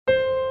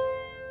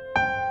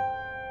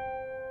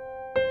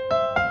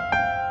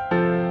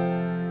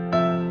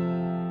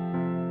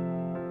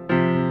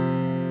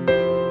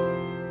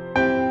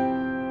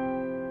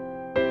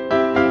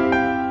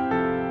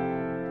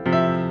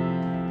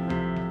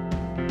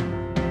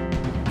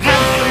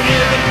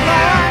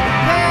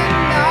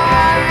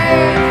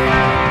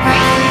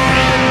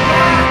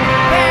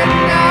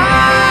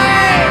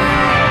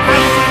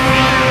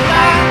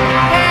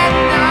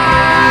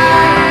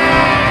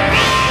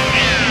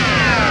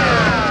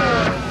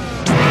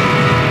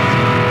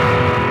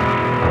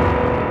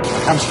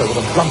hamster with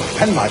a blunt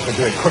penknife would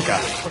do it quicker.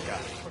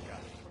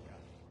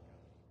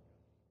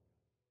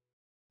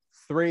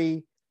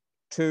 3,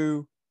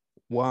 2,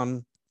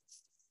 1.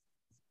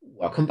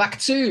 Welcome back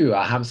to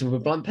A Hamster with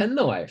a Blunt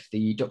Penknife,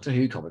 the Doctor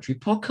Who commentary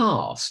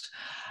podcast.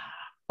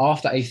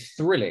 After a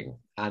thrilling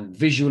and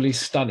visually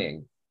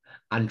stunning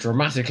and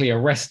dramatically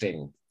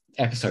arresting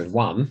episode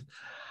 1,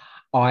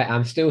 I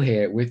am still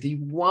here with the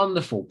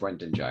wonderful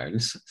Brendan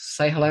Jones.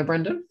 Say hello,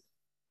 Brendan.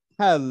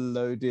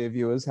 Hello, dear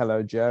viewers.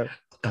 Hello, Joe.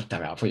 God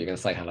damn it, I thought you were going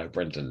to say hello,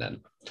 Brendan then.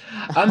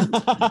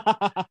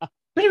 But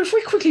if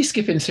we quickly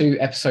skip into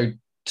episode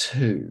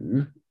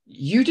 2,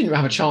 you didn't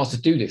have a chance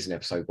to do this in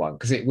episode 1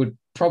 because it would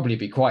probably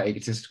be quite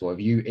egotistical if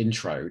you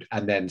introed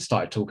and then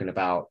started talking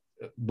about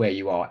where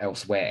you are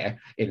elsewhere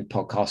in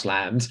podcast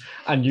land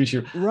and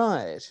YouTube.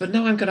 Right. But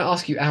now I'm going to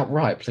ask you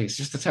outright, please,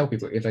 just to tell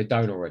people if they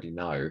don't already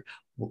know,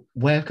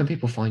 where can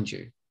people find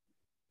you?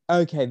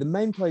 Okay, the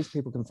main place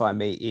people can find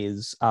me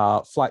is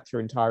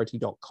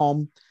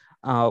flightthroughentirety.com,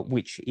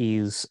 which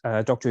is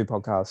a Doctor Who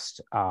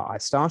podcast I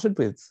started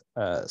with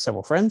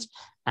several friends,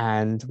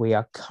 and we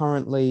are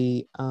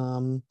currently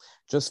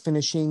just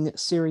finishing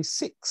series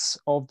 6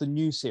 of the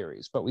new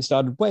series, but we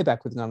started way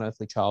back with An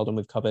Unearthly Child, and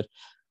we've covered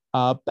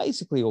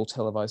basically all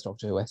televised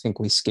Doctor Who. I think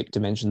we skipped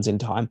Dimensions in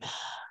Time.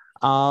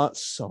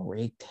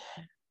 Sorry.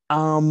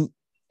 I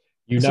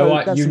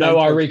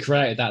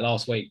recreated that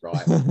last week,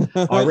 right?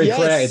 I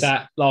recreated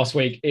that last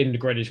week in the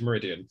Greenwich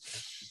Meridian.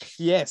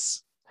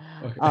 Yes.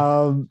 Okay.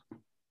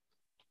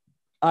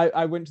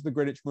 I went to the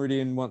Greenwich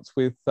Meridian once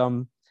with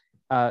Joe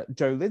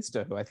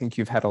Lidster, who I think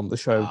you've had on the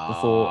show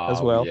before as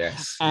well.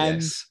 Yes,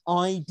 and yes.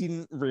 I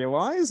didn't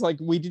realize,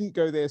 we didn't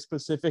go there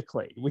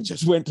specifically. We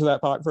just went to that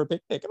park for a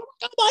picnic. And I'm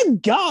like, oh my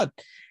God.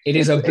 It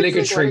is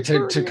obligatory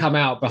to come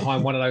out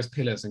behind one of those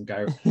pillars and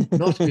go,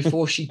 not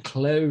before she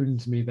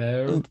cloned me,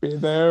 though.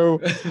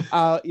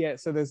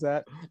 So there's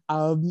that.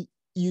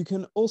 You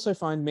can also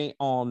find me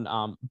on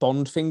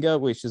Bondfinger,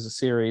 which is a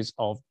series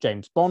of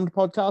James Bond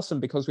podcasts.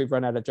 And because we've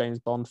run out of James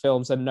Bond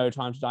films and No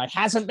Time to Die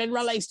hasn't been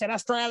released in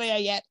Australia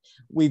yet,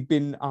 we've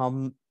been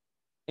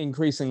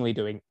increasingly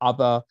doing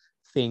other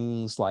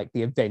things like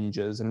The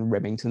Avengers and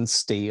Remington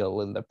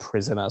Steele and The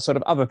Prisoner, sort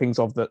of other things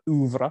of the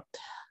oeuvre.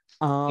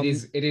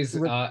 It is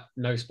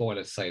no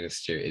spoilers to say this,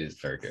 Stu. It is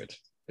very good.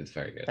 It's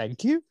very good.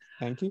 Thank you.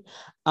 Sorry.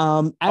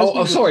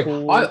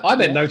 I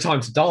meant No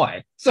Time to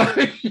Die.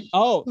 Sorry.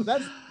 Oh,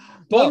 that's...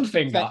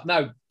 Bondfinger.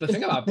 No, the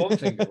thing about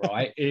Bondfinger,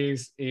 right,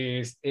 is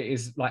it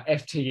is like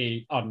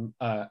FTE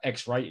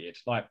X-rated.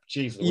 Like,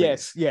 Jesus.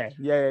 Yes, yeah.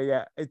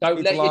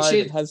 Don't let your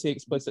It has the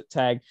explicit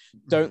tag.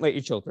 Don't let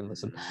your children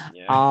listen.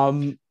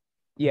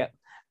 Yeah.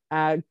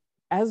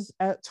 As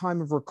at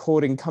time of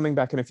recording, coming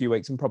back in a few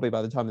weeks, and probably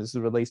by the time this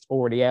is released,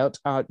 already out,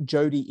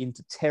 Jodie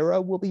into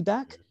Terror will be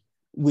back,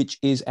 which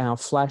is our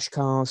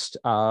flashcast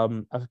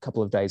a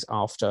couple of days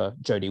after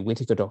Jodie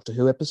Whittaker Doctor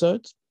Who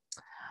episodes.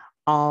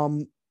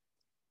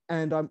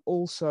 And I'm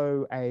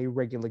also a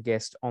regular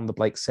guest on the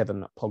Blake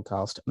 7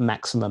 podcast,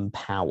 Maximum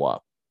Power.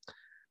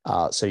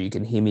 So you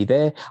can hear me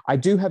there. I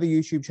do have a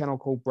YouTube channel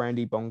called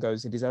Brandy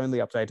Bongos. It is only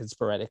updated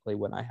sporadically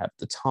when I have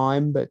the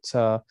time, but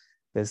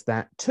there's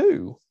that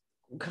too.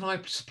 Can I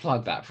just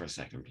plug that for a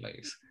second,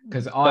 please?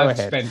 Because I've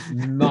spent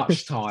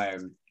much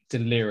time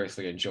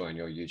deliriously enjoying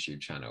your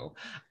YouTube channel,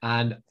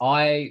 and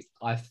I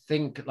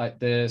think like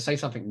the Say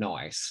Something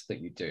Nice that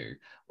you do,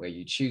 where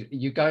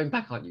you're going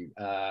back, aren't you?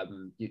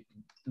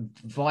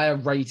 Via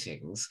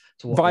ratings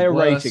to what the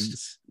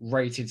worst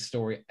rated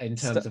story in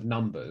terms of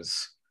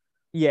numbers.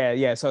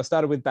 Yeah. So I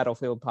started with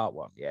Battlefield Part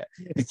 1. Yeah,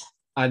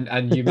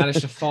 and you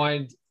managed to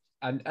find.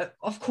 And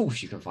of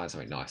course, you can find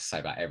something nice to say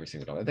about every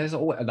single Doctor. There's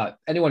always, like,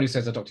 anyone who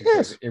says the Doctor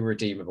is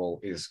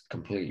irredeemable is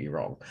completely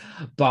wrong.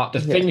 But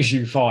the things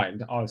you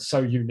find are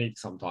so unique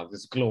sometimes.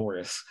 It's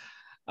glorious.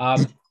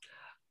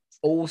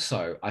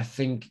 Also, I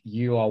think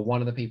you are one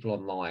of the people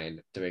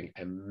online doing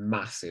a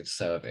massive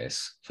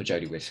service for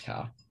Jodie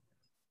Whittaker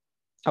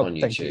on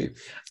YouTube.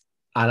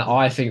 And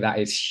I think that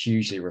is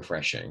hugely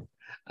refreshing.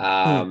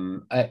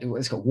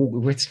 It's got Walk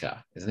with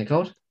Whittaker, isn't it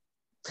called?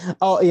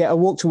 Oh yeah, A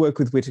Walk to Work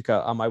with Whittaker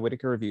are my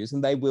Whittaker reviews,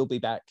 and they will be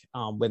back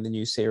when the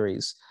new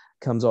series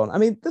comes on. I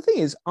mean, the thing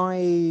is,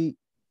 I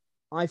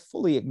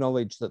fully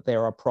acknowledge that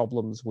there are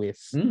problems with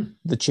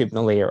the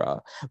Chibnall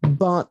era,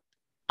 but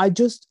I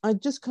just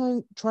kind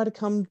of try to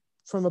come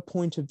from a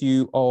point of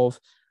view of,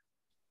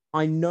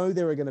 I know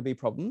there are going to be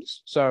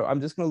problems, so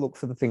I'm just going to look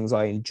for the things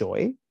I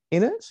enjoy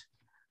in it.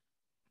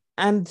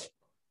 And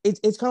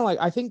it's kind of like,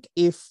 I think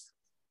if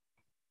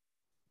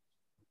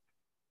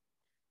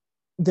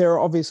there are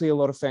obviously a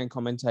lot of fan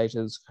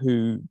commentators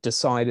who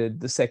decided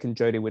the second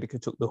Jodie Whittaker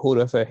took the hood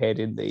off her head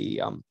in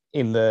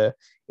the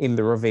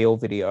reveal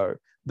video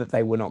that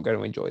they were not going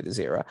to enjoy this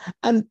era.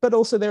 But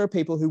also there are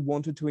people who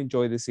wanted to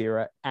enjoy this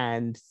era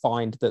and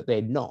find that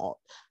they're not.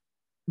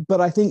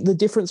 But I think the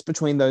difference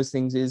between those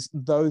things is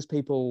those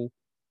people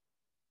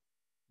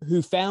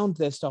who found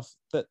their stuff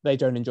that they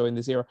don't enjoy in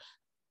this era,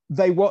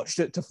 they watched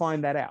it to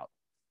find that out.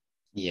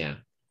 Yeah.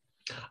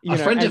 A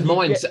friend of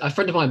mine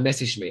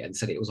messaged me and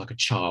said it was like a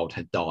child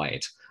had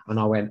died. And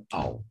I went,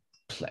 oh,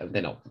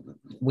 they're not.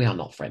 We are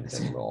not friends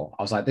anymore.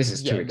 I was like, this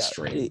is too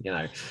extreme, you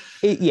know.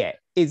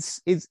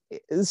 It's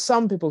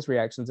some people's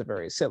reactions are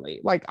very silly.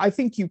 Like, I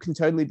think you can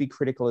totally be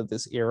critical of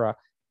this era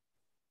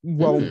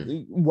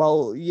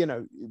while you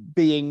know,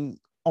 being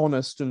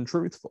honest and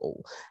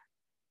truthful.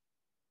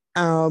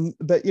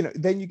 But you know,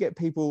 then you get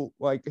people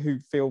like who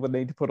feel the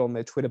need to put on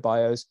their Twitter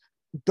bios,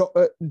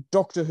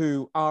 Doctor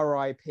Who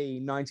RIP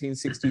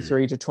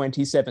 1963 to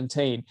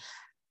 2017.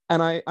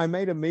 And I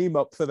made a meme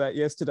up for that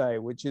yesterday,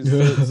 which is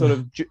the sort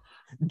of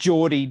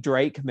Geordie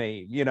Drake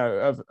meme, you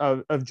know,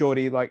 of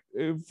Geordie like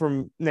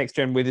from Next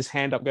Gen with his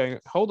hand up going,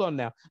 hold on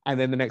now. And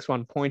then the next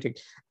one pointing.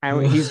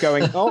 And he's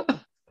going, oh,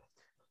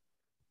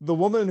 the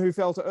woman who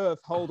fell to earth,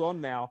 hold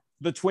on now.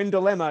 The twin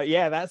dilemma.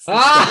 Yeah, that's the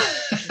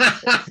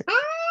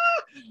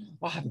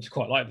I happen to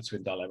quite like the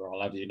twin dilemma,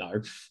 I'll have you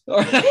know.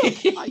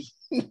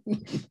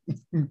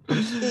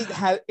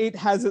 It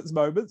has its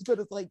moments, but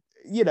it's like,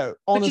 you know,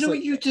 honestly. But do you know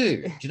what you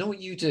do? Do you know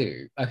what you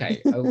do?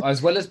 Okay,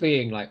 as well as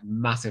being like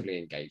massively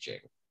engaging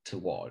to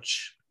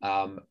watch.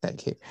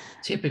 Thank you.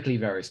 Typically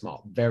very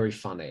smart, very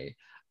funny,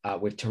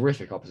 with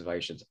terrific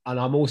observations. And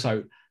I'm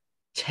also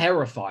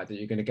terrified that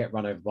you're going to get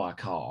run over by a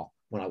car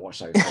when I watch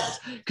those things,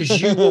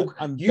 because you walk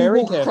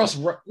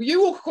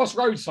across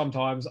roads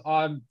sometimes.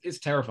 It's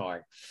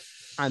terrifying.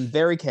 I'm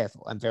very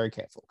careful. I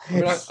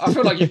mean, I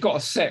feel like you've got a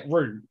set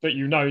route that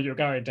you know you're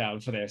going down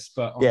for this,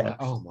 but I'm like,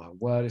 oh my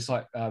word, it's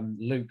like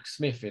Luke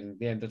Smith in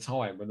The End of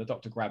Time when the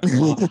Doctor grabs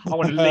him. I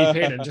want to leap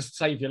in and just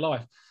save your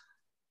life.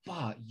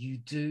 But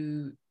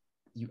you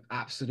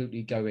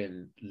absolutely go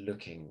in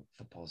looking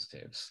for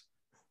positives.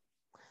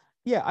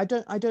 Yeah, I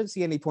don't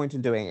see any point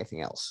in doing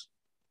anything else.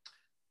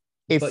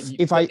 In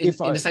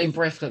the same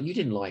breath, like, you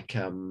didn't like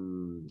there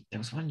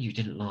was one you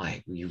didn't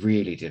like, you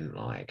really didn't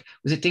like.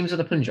 Was it Demons of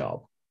the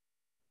Punjab?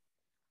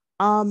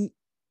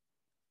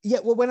 Yeah,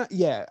 well,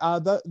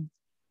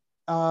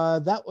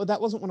 that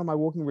wasn't one of my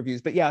walking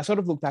reviews, but yeah, I sort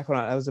of looked back on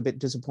it. I was a bit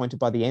disappointed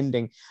by the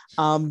ending.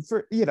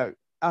 For you know,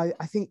 I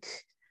think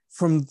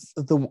from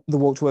the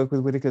walk to work with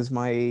Whittaker's,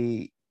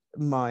 my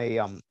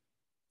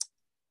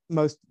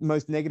most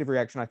negative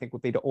reaction I think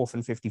would be to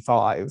Orphan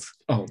 55.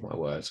 Oh my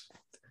word!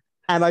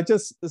 And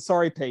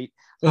sorry, Pete.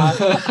 It's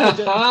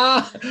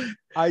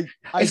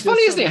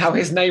funny, isn't it, how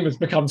his name has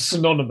become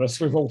synonymous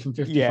with Orphan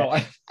 55?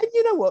 Yeah. And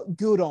you know what?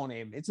 Good on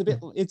him. It's a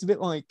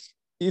bit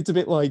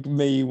like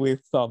me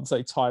with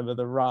say Time of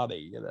the Rani,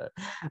 you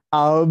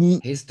know.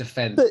 His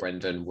defense,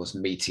 Brendan, was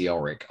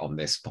meteoric on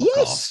this podcast.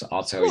 Yes,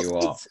 I'll tell you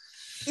what.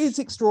 It's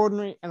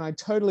extraordinary, and I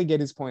totally get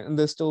his point, and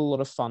there's still a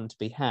lot of fun to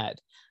be had.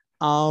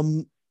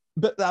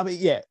 But I mean,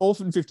 yeah,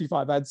 Orphan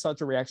 55 had such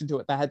a reaction to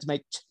it, they had to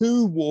make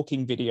 2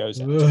 walking videos.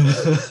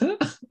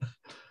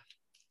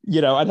 You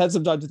know, I'd had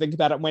some time to think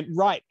about it and went,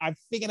 right, I've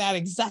figured out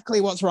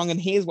exactly what's wrong, and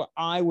here's what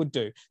I would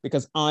do,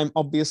 because I'm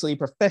obviously a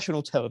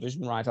professional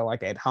television writer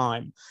like Ed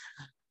Heim.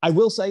 I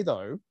will say,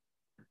 though,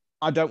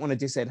 I don't want to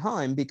diss Ed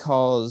Heim,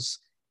 because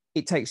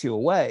It Takes You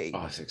Away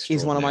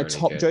is one of my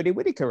top Jodie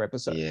Whittaker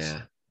episodes.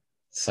 Yeah,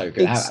 so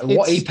good.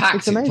 What he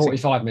packs in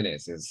 45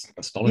 minutes is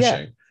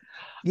astonishing.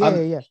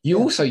 Yeah.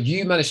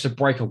 You managed to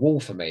break a wall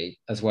for me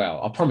as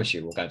well. I promise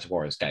you we'll go to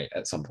Warriors Gate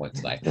at some point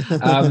today.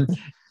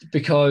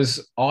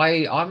 Because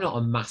I'm not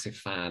a massive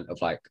fan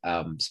of like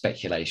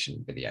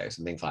speculation videos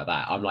and things like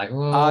that. I'm like,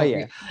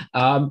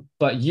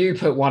 but you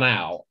put one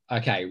out,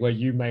 okay, where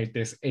you made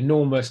this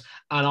enormous,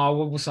 and I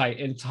will say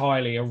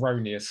entirely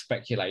erroneous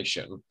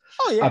speculation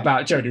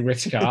about Jodie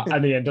Whittaker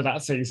and the end of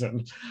that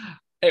season.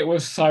 It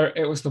was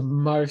the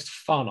most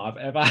fun I've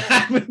ever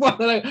had with one of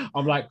those.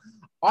 I'm like,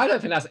 I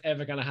don't think that's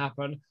ever going to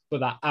happen,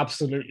 but that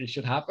absolutely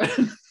should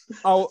happen.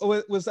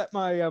 Oh, was that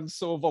my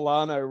Saul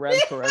Villano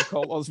Ramscorel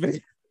Colos video?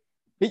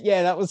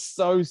 Yeah, that was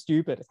so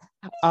stupid.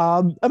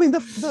 I mean,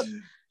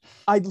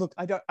 I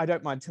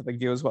don't mind telling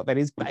viewers what that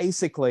is.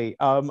 Basically,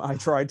 I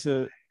tried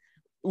to,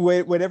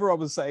 whenever I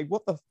was saying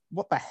what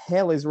the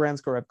hell is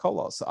Ramscorel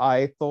Colos,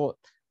 I thought,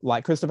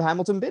 like Christopher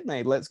Hamilton bid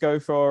me, let's go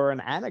for an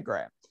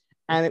anagram,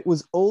 and it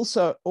was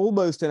also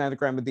almost an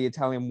anagram of the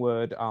Italian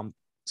word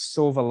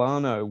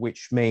sorvolano,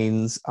 which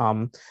means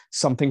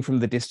something from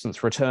the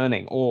distance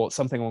returning, or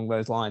something along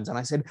those lines. And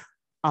I said,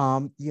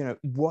 you know,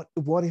 what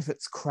if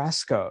it's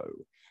Crasco?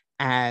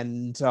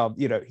 And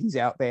you know, he's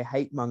out there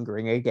hate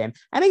mongering again.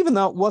 And even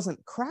though it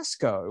wasn't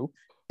Crasco,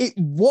 it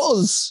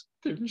was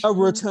a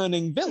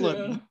returning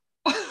villain.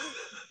 Yeah.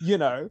 You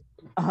know,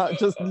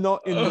 just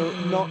not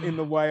in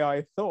the way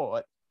I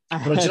thought.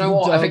 But do you know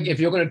what? I think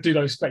if you're going to do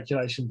those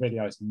speculation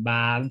videos,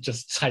 man,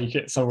 just take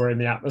it somewhere in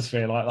the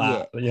atmosphere like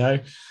that. Yeah. You know.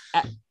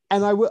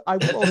 And I will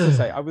also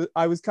say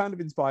I was kind of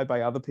inspired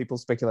by other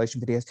people's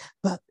speculation videos,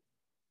 but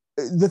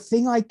the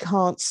thing I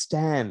can't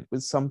stand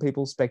with some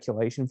people's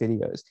speculation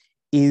videos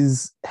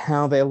is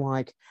how they're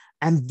like,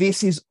 and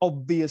this is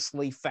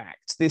obviously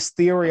fact. This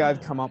theory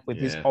I've come up with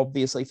is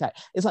obviously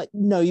fact. It's like,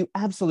 no, you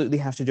absolutely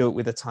have to do it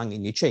with a tongue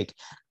in your cheek.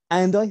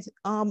 And I,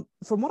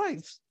 from what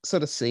I've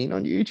sort of seen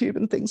on YouTube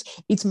and things,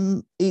 it's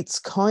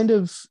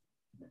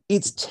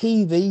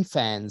TV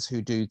fans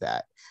who do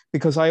that,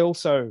 because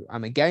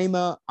I'm a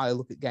gamer. I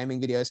look at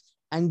gaming videos,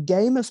 And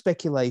gamer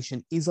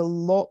speculation is a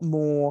lot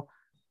more,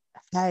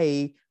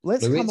 hey,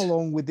 let's Fluid. come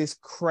along with this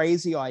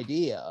crazy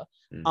idea.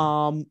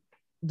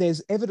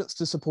 There's evidence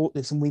to support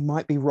this, and we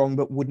might be wrong,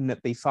 but wouldn't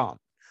it be fun?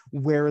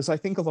 Whereas I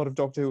think a lot of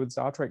Doctor Who and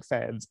Star Trek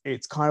fans,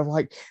 it's kind of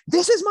like,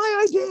 this is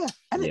my idea,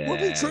 and it will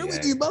be true,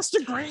 and you must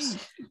agree.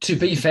 To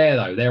be fair,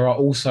 though, there are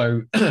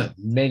also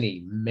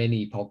many,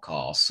 many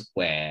podcasts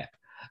where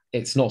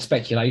it's not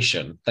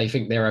speculation. They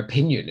think their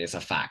opinion is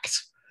a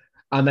fact.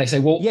 And they say,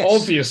 well,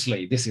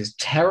 obviously, this is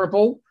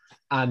terrible.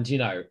 And, you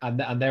know,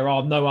 and there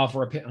are no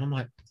other opinions. I'm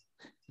like,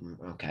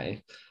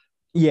 okay.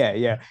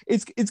 Yeah.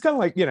 It's kind of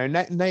like, you know,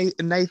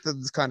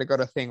 Nathan's kind of got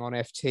a thing on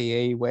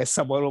FTE where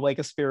someone will make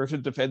a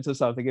spirited defense of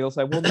something. He'll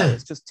say, well, no,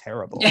 it's just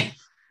terrible. Yeah.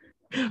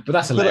 But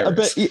that's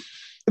hilarious.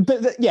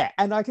 But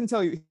and I can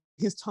tell you,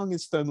 his tongue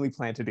is firmly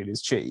planted in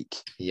his cheek.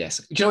 Yes.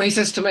 Do you know what he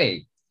says to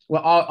me?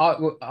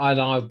 Well,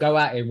 I'll go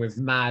at him with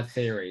mad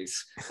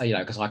theories, you know,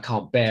 because I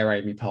can't bear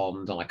Amy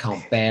Pond and I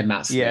can't bear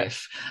Matt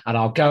Smith. And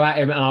I'll go at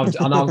him and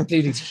I'll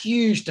do these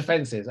huge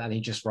defenses, and he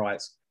just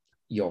writes,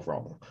 "You're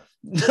wrong."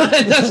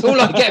 That's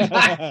all I get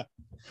back.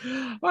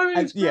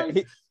 I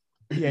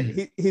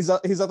mean, his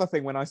other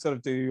thing, when I sort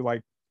of do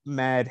like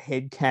mad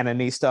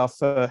headcanon-y stuff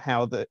for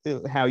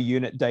how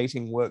unit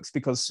dating works,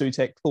 because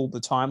Sutek pulled the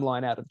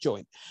timeline out of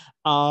joint,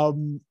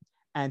 and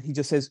he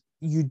just says,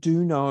 you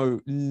do know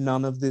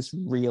none of this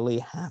really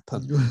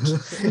happened. You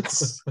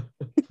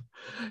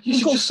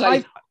should just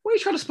say, why are you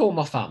trying to spoil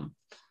my fun?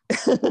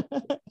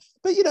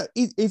 But you know,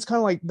 it's kind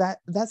of like that.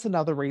 That's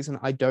another reason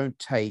I don't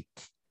take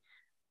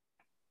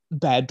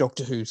bad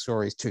Doctor Who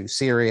stories too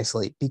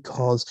seriously,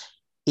 because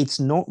it's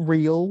not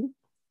real.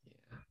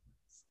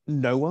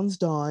 No one's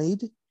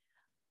died.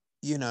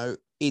 You know,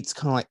 it's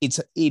kind of like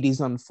it is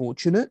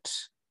unfortunate,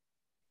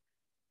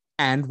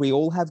 and we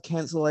all have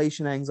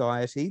cancellation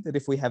anxiety that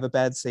if we have a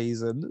bad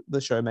season,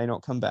 the show may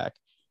not come back.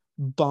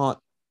 But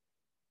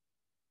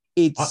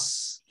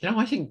it's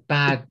I think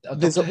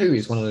Doctor Who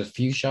is one of the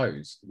few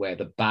shows where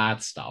the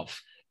bad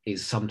stuff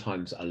is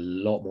sometimes a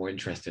lot more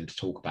interesting to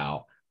talk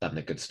about than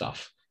the good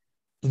stuff.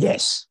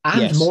 Yes,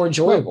 and more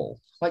enjoyable.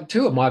 Like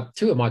two of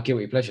my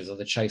guilty pleasures are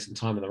the Chase and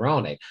Time of the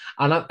Rani,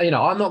 and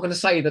I'm not going to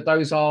say that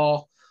those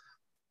are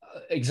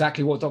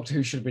exactly what Doctor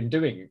Who should have been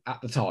doing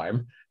at the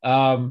time,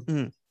 but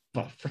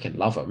I freaking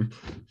love them.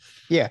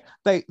 Yeah,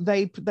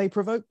 they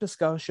provoke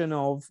discussion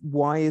of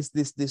why is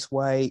this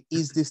way?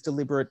 Is this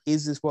deliberate?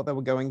 Is this what they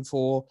were going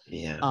for?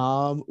 Yeah.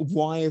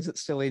 Why is it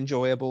still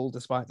enjoyable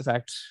despite the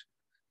fact,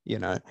 you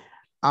know?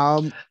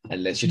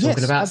 Unless you're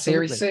talking about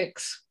Series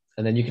 6.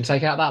 And then you can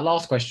take out that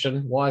last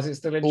question. Why is it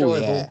still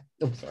enjoyable?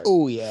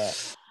 Oh, yeah.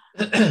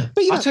 But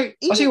I'll tell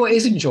you what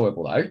is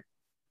enjoyable, though.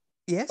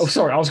 Yes. Oh,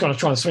 sorry. I was going to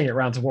try and swing it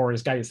around to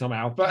Warriors Gate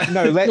somehow. But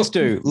no, let's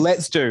do. I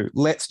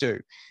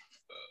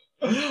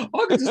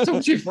could just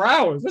talk to you for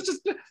hours. Let's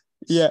just...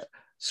 Yeah.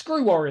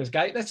 Screw Warriors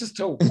Gate. Let's just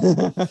talk.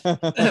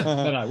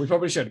 No, we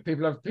probably should.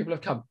 People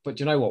have come. But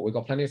do you know what? We've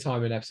got plenty of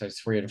time in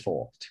episodes 3 and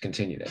 4 to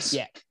continue this.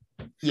 Yeah.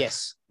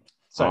 Yes.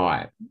 So, all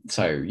right.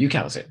 So you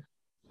count us in.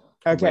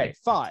 Okay. Ready.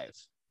 5,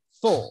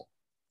 4,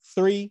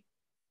 3,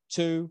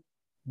 2,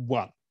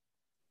 1.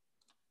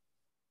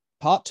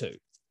 Part 2.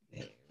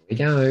 Here we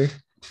go.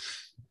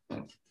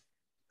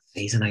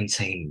 Season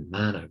 18.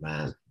 Man, oh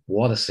man.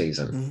 What a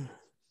season.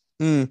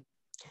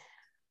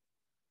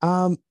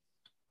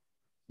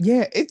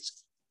 Yeah,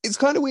 it's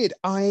kind of weird.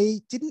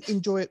 I didn't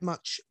enjoy it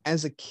much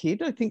as a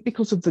kid, I think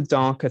because of the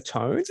darker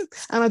tone.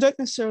 And I don't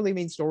necessarily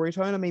mean story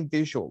tone, I mean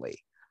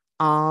visually.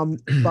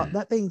 But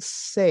that being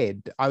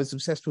said, I was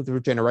obsessed with the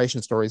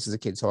regeneration stories as a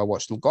kid, so I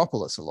watched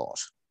Logopolis a lot.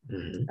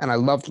 Mm-hmm. And I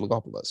loved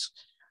Logopolis.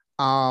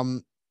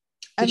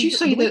 Did you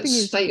say that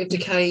State of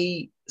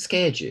Decay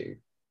scared you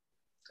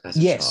as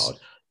a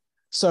child?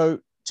 So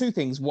 2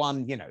 things.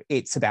 One, you know,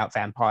 it's about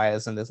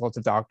vampires and there's lots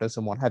of darkness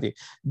and what have you.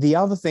 The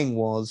other thing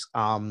was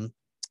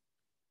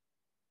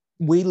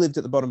we lived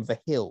at the bottom of a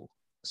hill,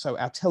 so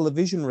our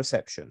television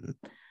reception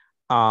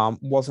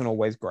wasn't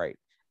always great.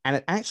 And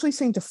it actually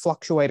seemed to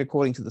fluctuate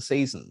according to the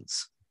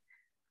seasons.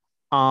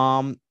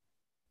 And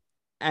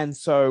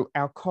so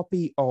our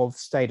copy of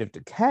State of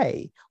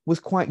Decay was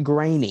quite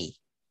grainy.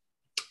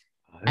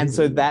 Oh. And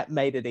so that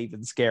made it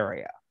even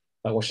scarier.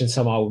 Like watching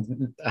some old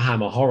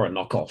Hammer horror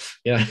knockoff.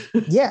 Yeah.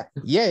 Yeah.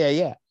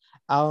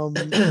 I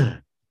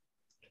mean,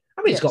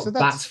 it's got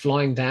bats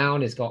flying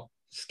down. It's got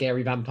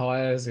scary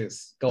vampires.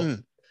 It's got...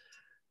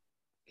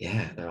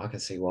 Yeah, no, I can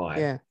see why.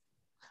 Yeah.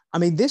 I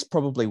mean, this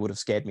probably would have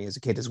scared me as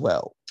a kid as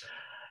well.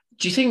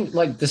 Do you think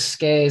like the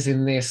scares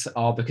in this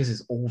are because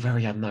it's all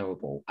very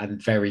unknowable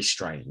and very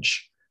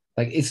strange?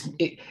 Like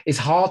it's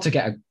hard to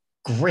get a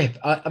grip.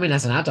 I mean,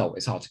 as an adult,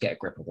 it's hard to get a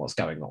grip of what's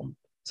going on.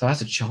 So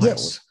as a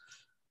child,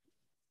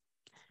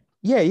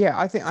 yeah,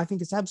 I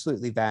think it's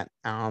absolutely that.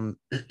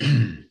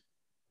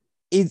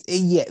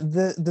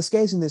 The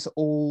scares in this are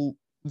all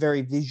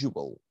very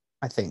visual,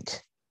 I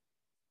think.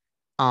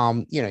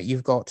 You know,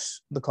 you've got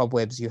the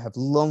cobwebs, you have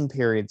long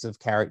periods of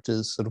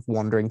characters sort of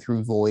wandering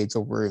through voids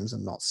or rooms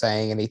and not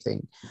saying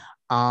anything.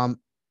 You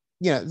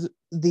know,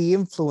 the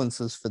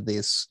influences for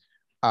this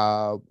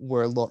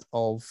were a lot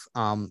of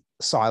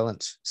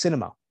silent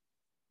cinema.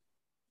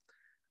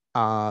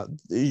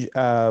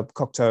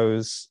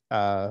 Cocteau's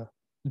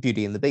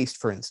Beauty and the Beast,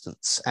 for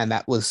instance, and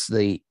that was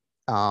the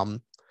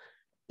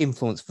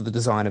influence for the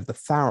design of the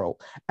Pharaoh.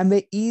 And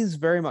there is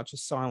very much a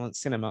silent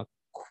cinema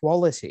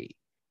quality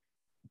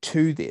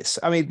to this.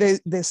 I mean,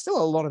 there's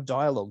still a lot of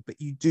dialogue, but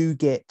you do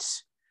get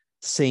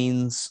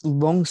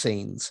long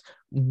scenes,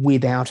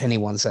 without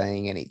anyone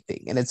saying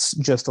anything, and it's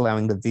just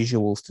allowing the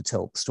visuals to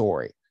tell the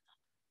story.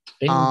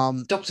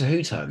 In Doctor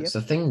Who terms, yep.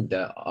 the thing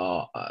that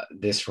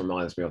this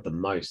reminds me of the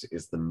most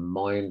is the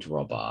Mind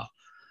Robber.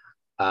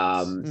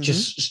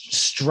 Just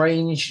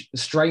strange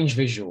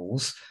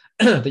visuals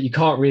that you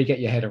can't really get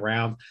your head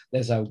around.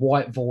 There's a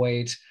white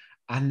void,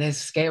 and there's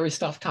scary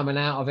stuff coming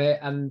out of it,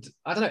 and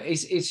I don't know.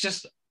 It's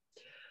just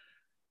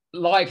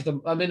like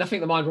I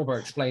think the Mind Robber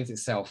explains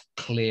itself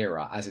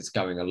clearer as it's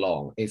going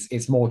along.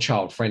 It's more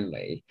child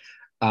friendly,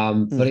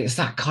 but it's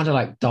that kind of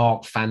like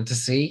dark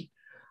fantasy.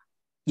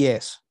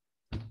 Yes.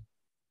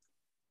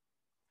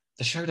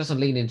 The show doesn't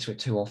lean into it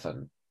too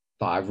often,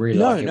 but I really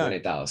like it when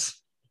it does.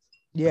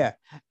 Yeah,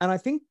 and I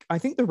think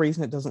the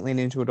reason it doesn't lean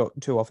into it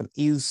too often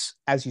is,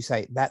 as you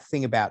say, that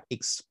thing about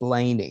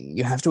explaining.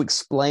 You have to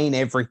explain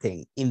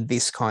everything in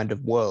this kind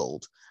of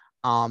world,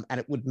 and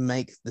it would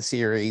make the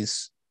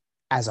series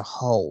as a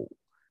whole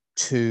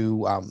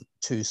too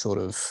sort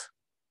of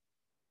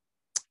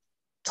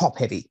top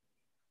heavy.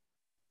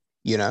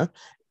 You know,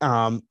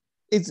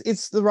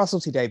 it's the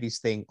Russell T Davies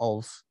thing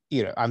of,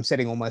 I'm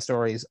setting all my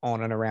stories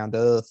on and around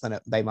Earth, and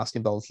they must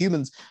involve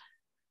humans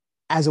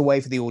as a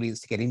way for the audience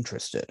to get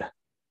interested.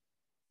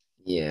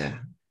 Yeah.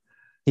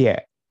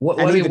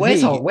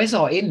 Where's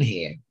our in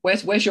here?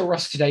 Where's your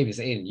Russell T Davies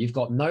in? You've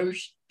got no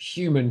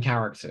human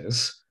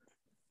characters.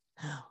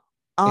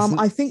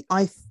 I think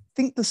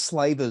the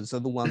slavers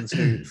are the ones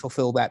who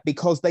fulfill that,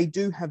 because they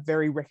do have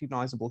very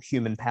recognizable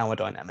human power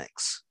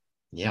dynamics.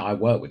 Yeah, I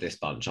work with this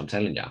bunch, I'm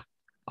telling you.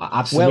 I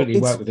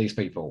absolutely work with these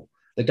people.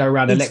 They go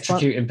around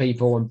electrocuting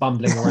people and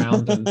bumbling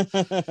around. And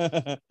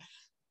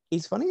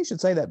it's funny you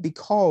should say that,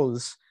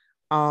 because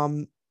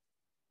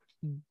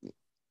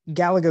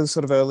Gallagher's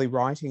sort of early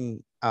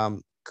writing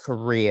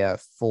career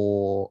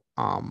for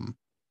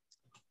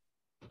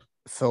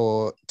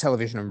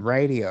television and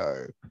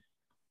radio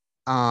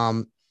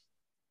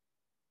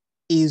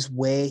is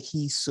where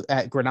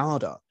at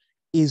Granada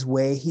is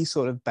where he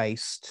sort of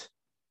based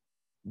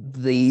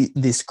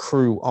this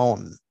crew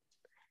on.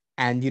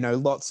 And,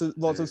 lots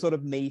of sort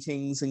of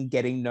meetings and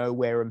getting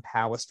nowhere and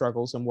power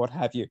struggles and what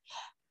have you.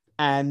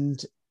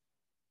 And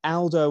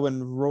Aldo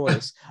and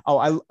Royce.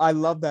 I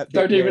love that.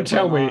 Don't even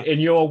tell me in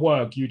your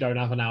work you don't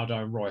have an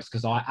Aldo and Royce,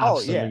 because I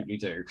absolutely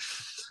do.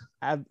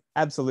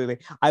 Absolutely.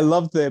 I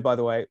loved there, by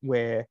the way,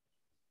 where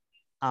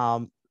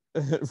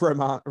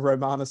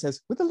Romana says,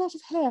 with a lot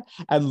of hair,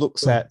 and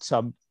looks at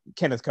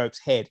Kenneth Cope's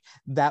head.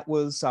 That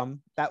was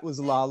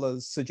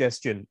Lalla's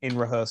suggestion in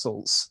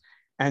rehearsals.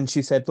 And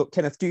she said, look,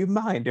 Kenneth, do you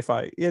mind if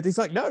I... Yeah, he's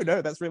like, no,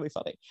 that's really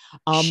funny.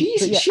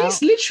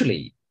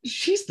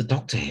 She's the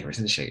Doctor here,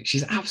 isn't she?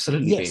 She's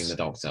absolutely being the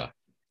Doctor.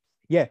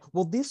 Yeah,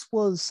 well, this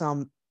was,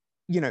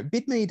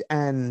 Bidmead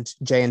and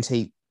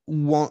JNT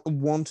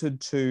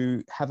wanted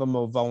to have a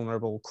more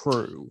vulnerable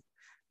crew.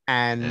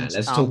 And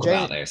let's talk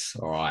about this.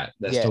 All right,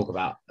 let's talk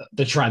about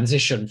the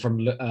transition from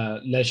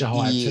Leisure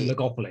Hive to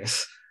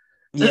Legopolis.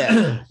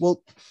 Yeah,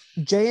 well,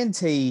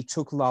 JNT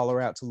took Lalla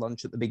out to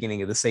lunch at the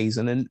beginning of the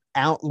season and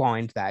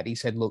outlined that. He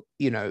said, look,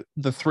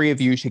 the three of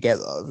you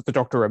together, the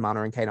Doctor,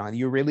 Romana, and K9,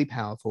 you're really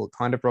powerful. It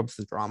kind of robs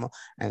the drama.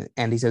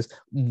 And he says,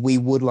 we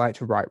would like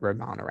to write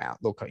Romana out.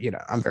 Look,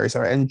 I'm very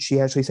sorry. And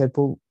she actually said,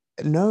 well,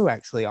 no,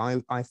 actually,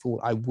 I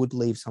thought I would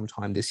leave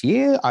sometime this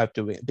year. I've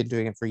been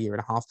doing it for a year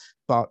and a half,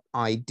 but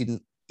I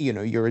didn't,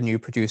 you're a new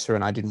producer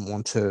and I didn't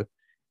want to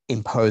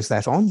impose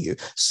that on you.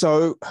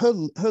 So her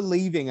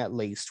leaving, at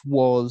least,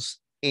 was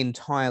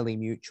entirely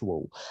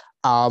mutual.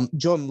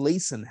 John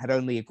Leeson had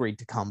only agreed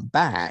to come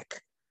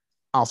back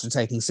after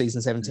taking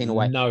season 17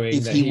 away,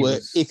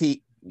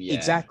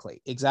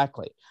 exactly.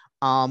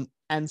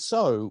 And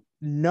so,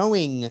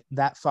 knowing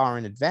that far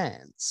in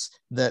advance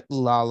that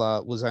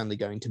Lalla was only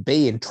going to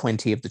be in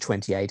 20 of the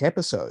 28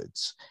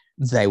 episodes,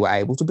 they were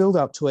able to build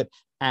up to it,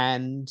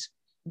 and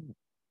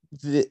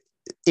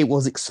it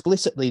was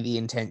explicitly the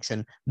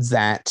intention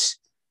that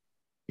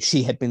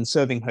she had been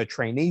serving her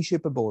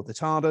traineeship aboard the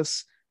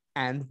TARDIS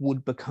and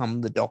would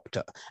become the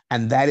Doctor.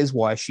 And that is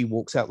why she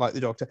walks out like the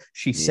Doctor.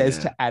 She says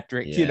to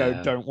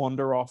Adric, don't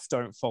wander off,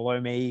 don't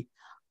follow me.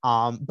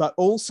 But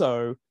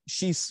also,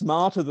 she's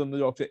smarter than the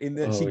Doctor in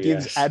that she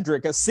gives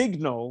Adric a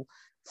signal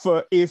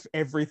for, if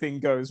everything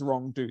goes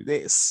wrong, do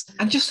this.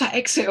 And just that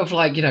exit of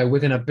we're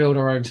going to build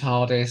our own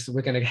TARDIS,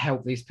 we're going to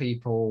help these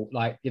people.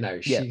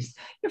 She's.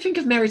 You think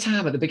of Mary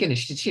Tam at the beginning.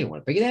 She didn't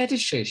want to be there, did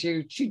she?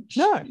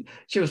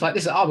 She was like,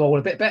 "Listen, I'm all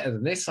a bit better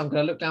than this. I'm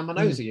going to look down my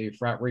nose at you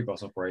throughout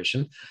Rebos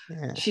operation."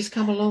 Yeah. She's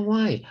come a long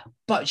way,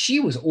 but she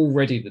was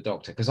already the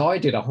Doctor, because I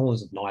did a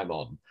Horns of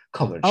Nimon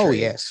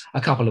commentary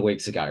a couple of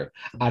weeks ago,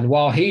 and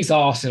while he's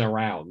arsing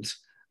around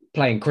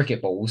playing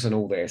cricket balls and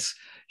all this,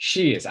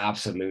 she is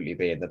absolutely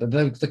being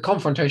the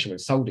confrontation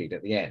with Soldeed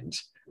at the end.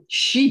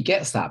 She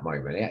gets that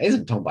moment. It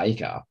isn't Tom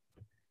Baker.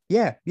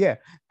 Yeah, yeah.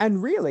 And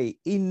really,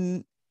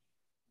 in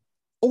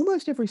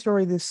almost every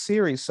story of this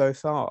series so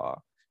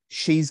far,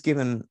 she's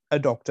given a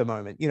doctor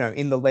moment. You know,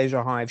 in the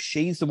Leisure Hive,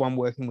 she's the one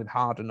working with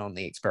Hardin on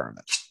the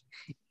experiment.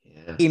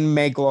 Yeah. In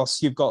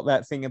Meglos, you've got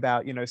that thing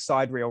about, you know,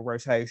 sidereal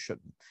rotation,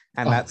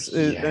 and that's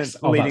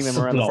leading them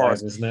around the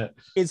forest, isn't it?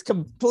 It's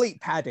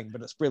complete padding,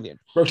 but it's brilliant.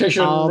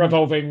 Rotation,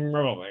 revolving.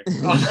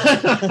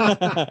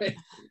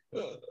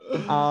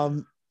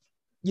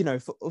 You know,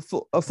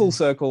 for a full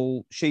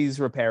circle, she's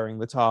repairing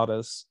the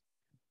TARDIS.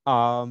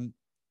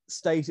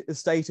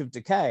 State of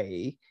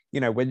Decay, you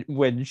know,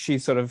 when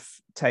she's sort of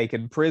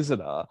taken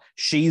prisoner,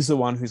 she's the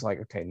one who's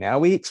like, okay, now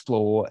we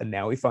explore and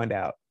now we find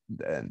out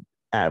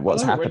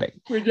what's happening.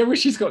 When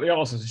she's got the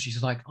answers, and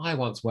she's like, I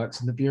once worked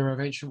in the Bureau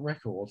of Ancient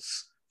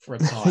Records for a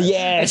time.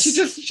 Yes, and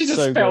she just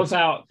so spells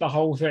out the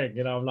whole thing.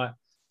 You know, I'm like,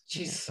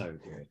 she's so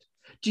good.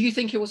 Do you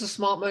think it was a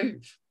smart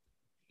move,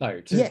 though,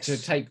 to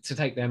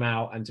take them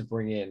out and to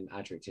bring in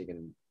Adric, Tegan,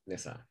 and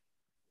Nyssa?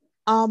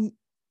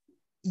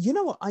 You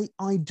know what,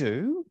 I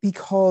do,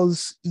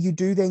 because you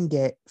do then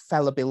get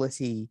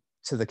fallibility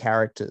to the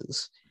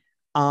characters.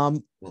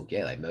 Well,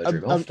 yeah, they murder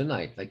him off, don't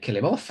they? They kill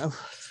him off.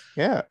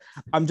 Yeah.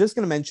 I'm just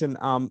going to mention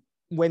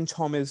when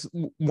Tom is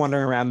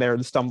wandering around there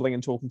and stumbling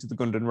and talking to the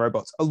Gundan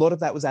robots, a lot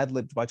of that was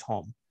ad-libbed by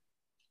Tom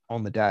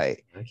on the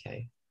day.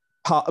 Okay.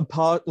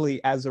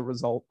 Partly as a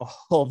result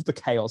of the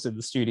chaos in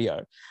the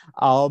studio.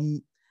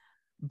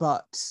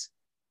 But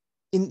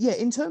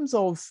in terms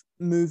of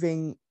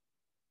moving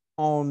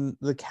on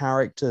the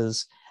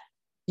characters,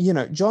 you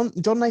know, John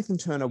Nathan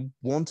Turner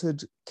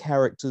wanted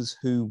characters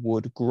who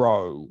would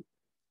grow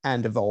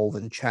and evolve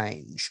and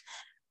change.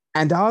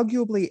 And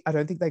arguably, I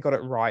don't think they got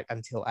it right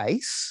until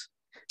Ace.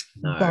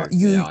 No,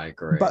 I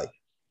agree. But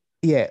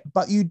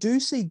you do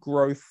see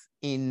growth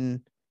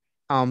in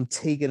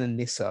Tegan and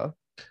Nyssa,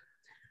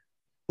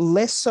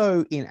 less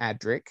so in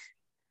Adric.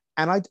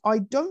 And I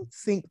don't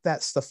think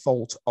that's the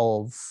fault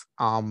of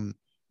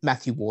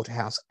Matthew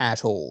Waterhouse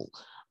at all.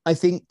 I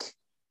think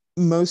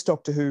most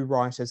Doctor Who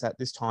writers at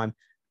this time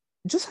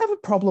just have a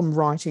problem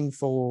writing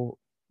for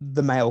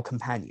the male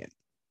companion.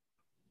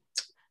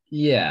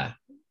 Yeah.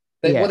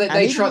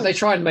 They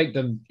try and make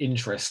them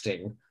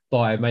interesting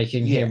by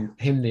making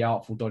him the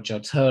Artful Dodger,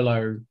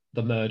 Turlo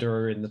the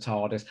murderer in the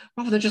TARDIS,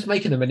 rather than just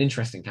making them an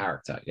interesting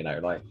character, you know,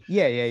 like.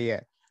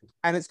 Yeah.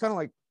 And it's kind of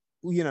like,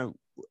 you know,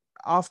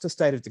 after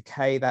State of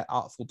Decay, that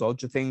Artful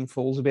Dodger thing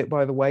falls a bit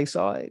by the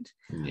wayside.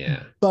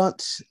 Yeah.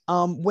 But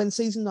when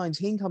season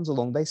 19 comes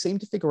along, they seem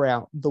to figure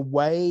out the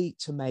way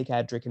to make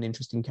Adric an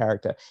interesting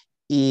character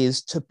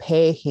is to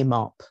pair him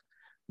up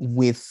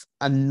with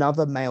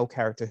another male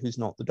character who's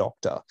not the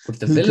Doctor, with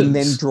the villains. Can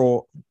then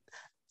draw.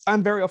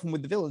 I'm very often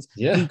with the villains,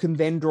 who can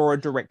then draw a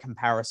direct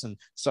comparison.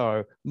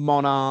 So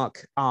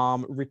Monarch,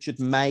 Richard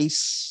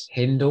Mace,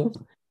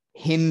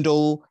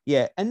 Hindle,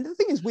 yeah. And the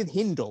thing is, with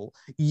Hindle,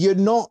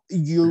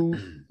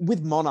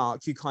 with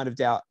Monarch, you kind of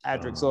doubt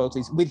Adric's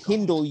loyalties. With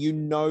Hindle, you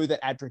know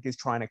that Adric is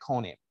trying to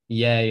con him.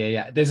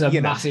 Yeah. There's a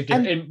massive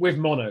difference. With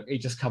Monarch, he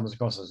just comes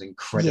across as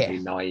incredibly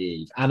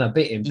naive and a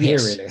bit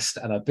imperialist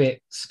and a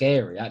bit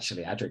scary,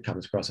 actually. Adric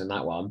comes across in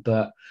that one,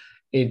 but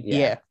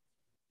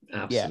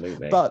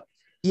absolutely. But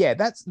yeah,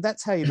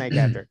 that's how you make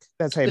Adric.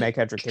 That's how you make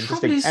Adric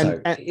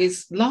interesting.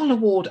 Is Lalla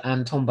Ward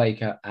and Tom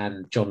Baker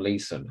and John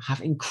Leeson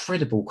have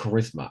incredible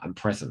charisma and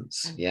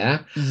presence.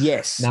 Yeah.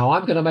 Yes. Now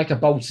I'm going to make a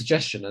bold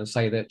suggestion and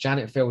say that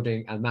Janet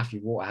Fielding and Matthew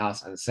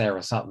Waterhouse and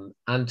Sarah Sutton,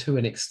 and to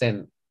an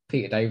extent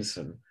Peter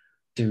Davison,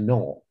 do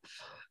not.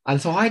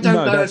 And so I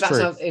don't know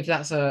if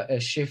that's a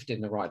shift in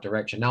the right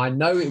direction. Now I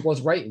know it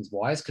was ratings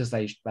wise because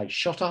they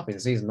shot up in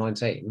season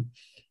 19.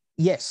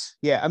 Yes.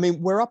 Yeah. I memean,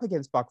 we're up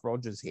against Buck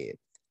Rogers here.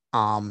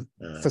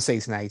 For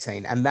season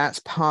 18, and that's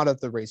part of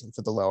the reason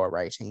for the lower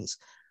ratings.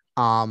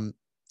 The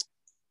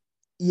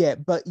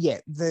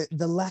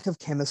lack of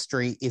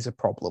chemistry is a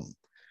problem,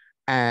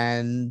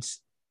 and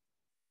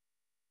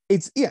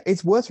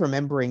it's worth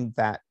remembering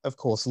that, of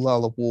course,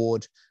 Lalla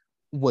Ward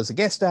was a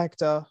guest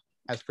actor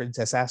as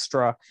Princess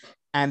Astra,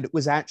 and it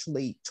was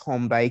actually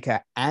Tom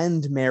Baker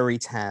and Mary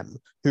Tam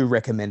who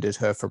recommended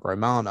her for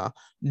Romana,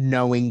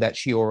 knowing that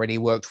she already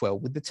worked well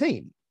with the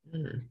team.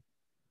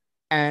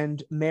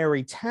 And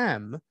Mary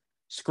Tam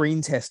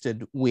screen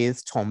tested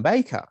with Tom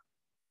Baker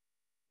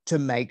to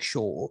make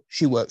sure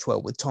she worked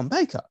well with Tom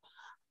Baker.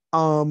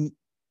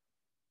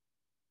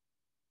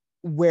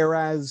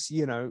 Whereas,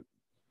 you know,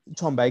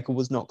 Tom Baker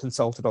was not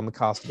consulted on the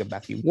casting of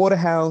Matthew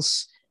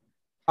Waterhouse.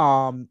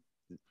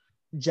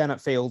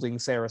 Janet Fielding,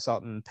 Sarah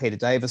Sutton, Peter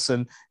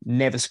Davison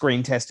never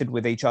screen tested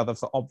with each other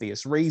for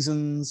obvious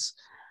reasons.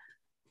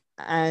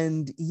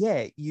 And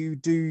you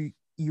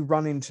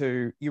run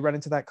into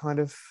that kind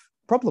of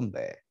problem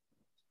there,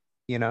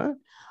 you know.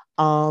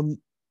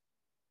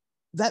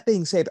 That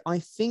being said, I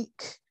think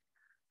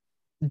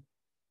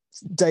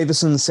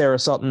Davison, Sarah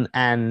Sutton,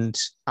 and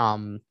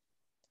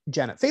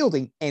Janet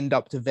Fielding end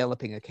up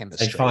developing a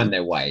chemistry. They find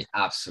their way,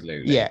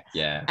 absolutely.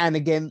 Yeah. And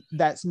again,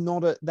 that's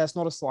not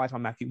a slight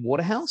on Matthew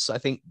Waterhouse. I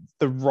think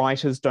the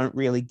writers don't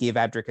really give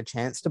Adric a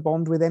chance to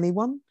bond with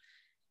anyone.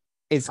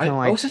 It's kind of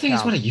like, I also think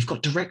as well, you've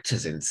got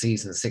directors in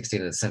season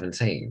 16 and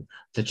 17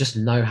 that just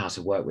know how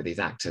to work with these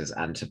actors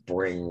and to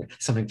bring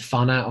something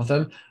fun out of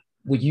them.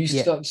 When you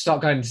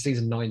start going to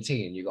season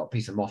 19, you got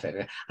Peter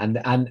Moffat,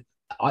 and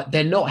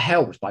they're not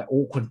helped by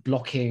awkward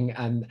blocking,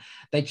 and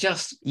they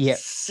just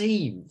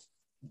seem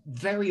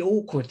very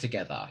awkward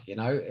together, you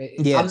know.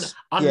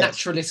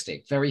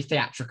 Unnaturalistic, very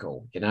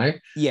theatrical, you know.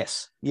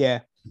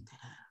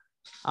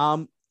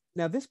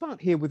 Now this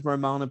part here with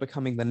Romana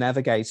becoming the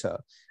navigator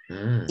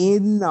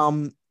in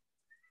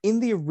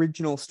the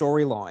original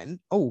storyline,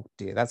 oh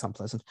dear, that's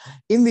unpleasant.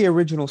 In the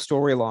original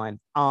storyline,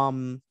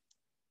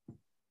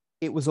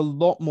 it was a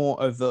lot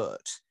more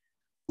overt.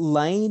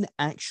 Lane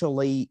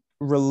actually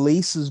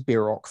releases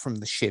Birok from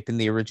the ship in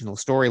the original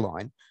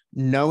storyline,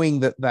 knowing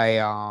that they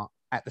are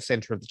at the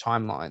center of the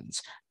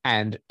timelines,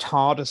 and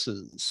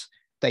TARDISes,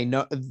 they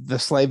know, the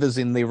slavers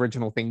in the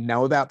original thing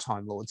know about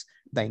Time Lords.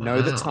 They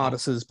know that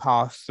TARDISes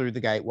pass through the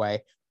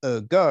gateway.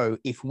 Ergo,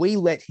 if we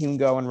let him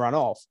go and run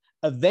off,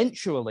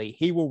 eventually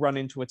he will run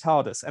into a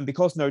TARDIS. And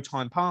because no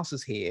time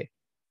passes here,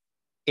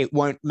 it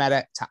won't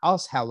matter to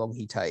us how long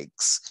he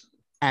takes.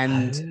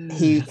 And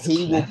he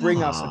will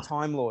bring us a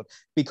Time Lord,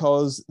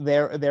 because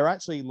they're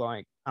actually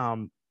like,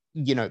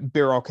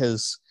 Birok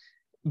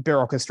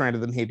has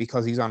stranded them here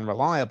because he's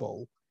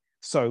unreliable.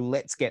 So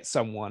let's get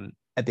someone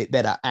a bit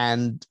better.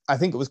 And I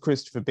think it was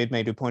Christopher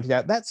Bidmaid who pointed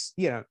out that's,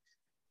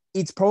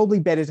 it's probably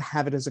better to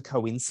have it as a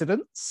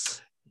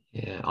coincidence.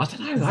 Yeah, I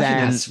don't know. I think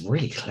that's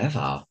really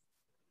clever.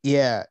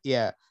 Yeah.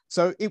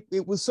 So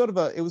it was sort of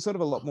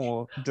a lot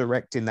more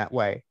direct in that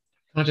way.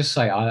 Can I just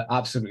say, I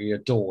absolutely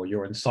adore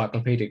your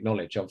encyclopedic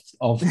knowledge of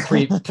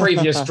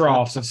previous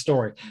drafts of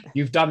story.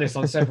 You've done this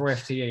on several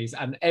FTEs,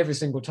 and every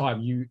single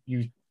time you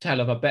tell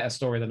of a better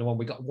story than the one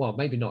we got. Well,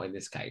 maybe not in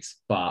this case,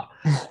 but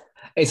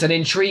it's an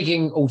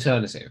intriguing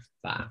alternative.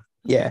 That.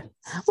 Yeah.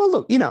 Well,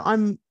 look,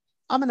 I'm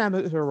an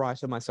amateur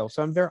writer myself,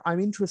 so I'm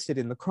interested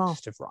in the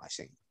craft of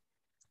writing,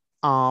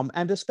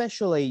 and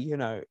especially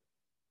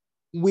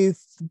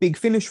with Big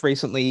Finish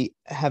recently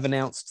have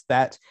announced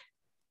that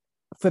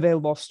for their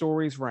Lost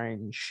Stories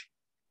range,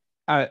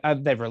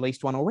 they've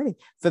released one already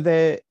for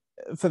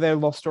their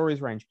Lost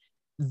Stories range.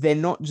 They're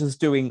not just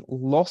doing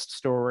Lost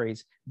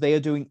Stories; they are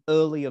doing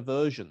earlier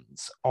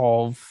versions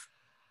of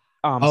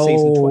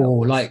season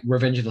 12, like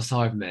Revenge of the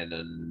Cybermen,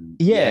 and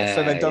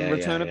so they've done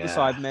Return of the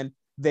Cybermen.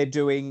 They're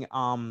doing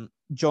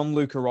John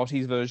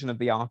Lucarotti's version of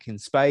The Ark in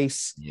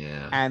Space,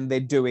 and they're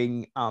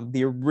doing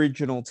the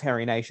original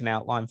Terry Nation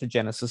outline for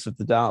Genesis of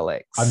the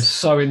Daleks. I'm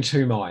so in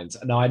two minds,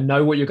 and I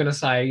know what you're going to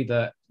say,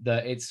 that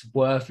it's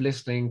worth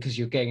listening, because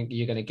you're going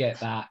to get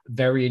that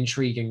very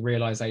intriguing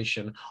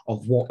realization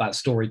of what that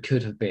story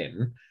could have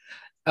been,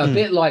 a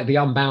bit like the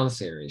Unbound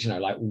series,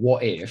 like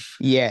what if?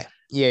 Yeah.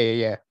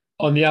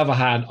 On the other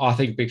hand, I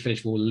think Big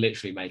Finish will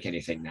literally make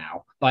anything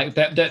now. Like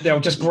they'll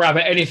just grab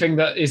anything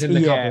that is in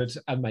the cupboard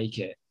and make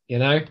it.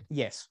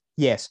 Yes.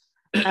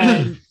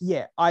 And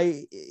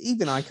I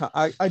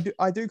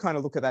do kind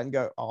of look at that and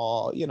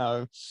go,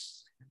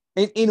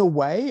 in a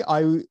way,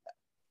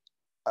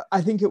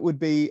 I think it would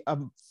be a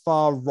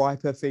far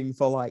riper thing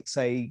for, like,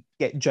 say,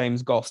 get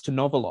James Goss to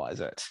novelize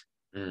it.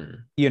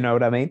 You know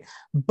what I mean?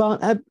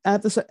 But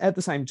at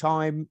the same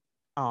time,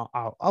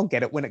 I'll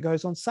get it when it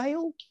goes on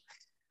sale.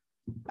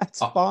 That's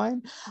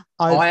fine.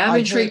 I am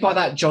intrigued by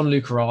that John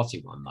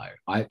Lucarati one,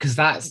 though, because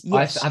I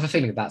have a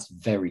feeling that's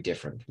very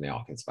different from The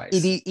Ark in Space.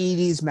 It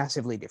is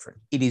massively different.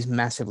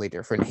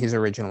 His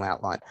original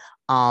outline.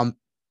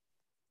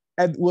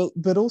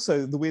 But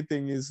also the weird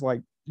thing is,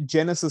 like,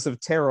 Genesis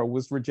of Terror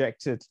was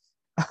rejected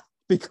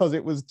because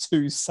it was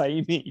too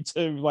samey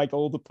to, like,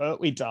 all the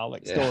Pertwee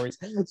Dalek stories.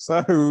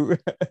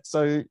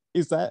 So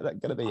is that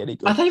going to be any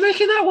good? Are they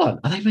making that one?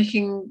 Are they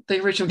making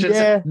the original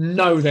Genesis? Yeah.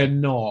 No, they're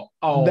not.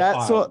 Oh,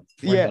 that's what.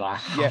 I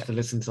have to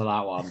listen to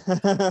that one,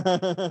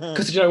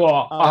 because you know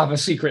what? I have a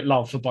secret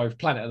love for both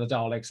Planet of the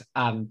Daleks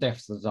and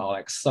Death of the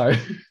Daleks. So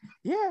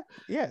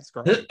it's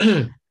great.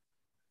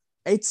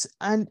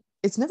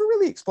 It's never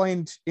really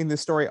explained in the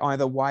story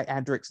either why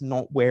Adric's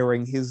not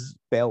wearing his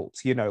belt,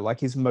 like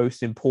his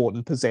most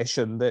important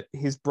possession that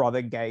his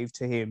brother gave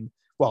to him.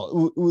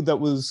 Well,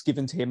 that was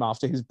given to him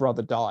after his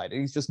brother died,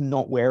 and he's just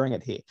not wearing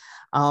it here.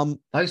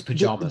 Those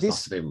pajamas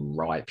must have been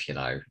ripe,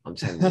 I'm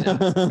telling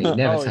you. He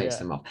never takes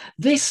them off.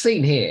 This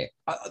scene here,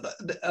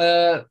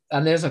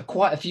 and there's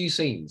quite a few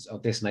scenes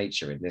of this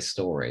nature in this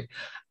story,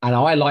 and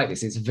I like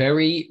this. It's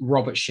very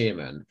Robert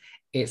Shearman.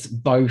 It's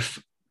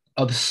both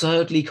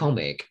absurdly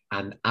comic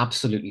and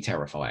absolutely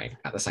terrifying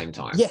at the same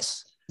time.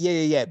 Yes.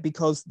 Yeah,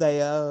 because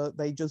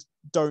they just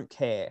don't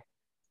care.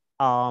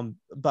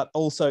 But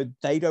also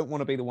they don't want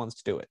to be the ones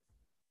to do it.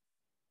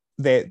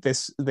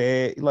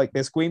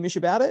 They're squeamish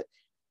about it,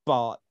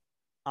 but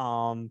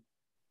and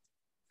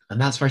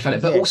that's very funny.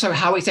 But also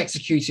how it's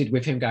executed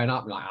with him going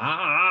up like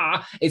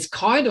It's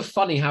kind of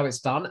funny how it's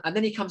done, and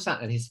then he comes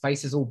out and his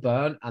face is all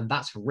burnt, and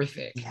that's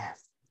horrific. Yeah.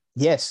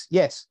 Yes.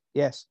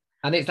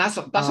 And that's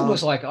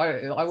almost like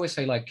I always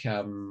say, like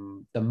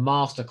the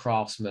master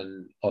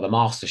craftsman or the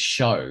master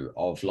show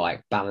of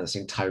like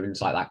balancing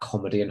tones like that,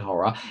 comedy and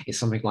horror, is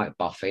something like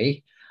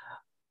Buffy,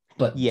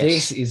 but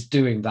this is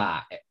doing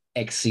that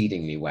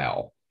exceedingly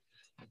well.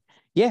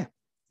 Yeah.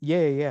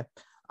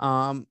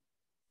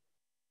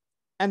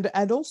 And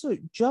also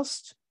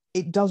just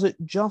it does it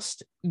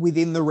just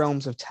within the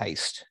realms of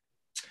taste.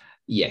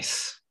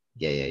 Yes.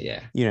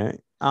 Yeah. You know,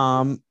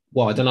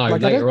 well, I don't know.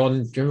 Like, later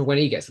on, do you remember when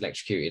he gets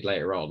electrocuted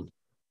later on?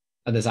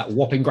 And there's that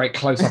whopping great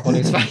close up on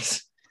his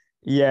face.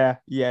 Yeah.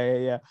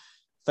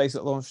 Face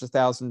that launched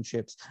 1,000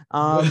 ships.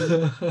 Very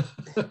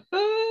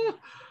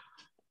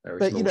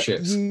but small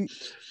ships.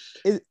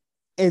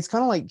 It's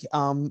kind of like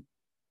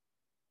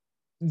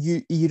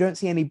you don't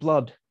see any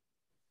blood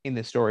in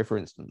this story, for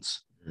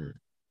instance.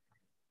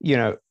 You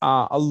know,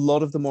 a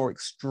lot of the more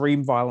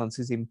extreme violence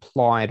is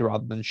implied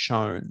rather than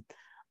shown,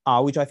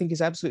 which I think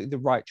is absolutely the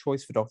right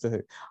choice for Doctor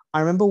Who. I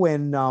remember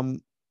when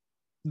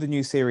the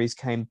new series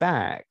came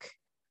back,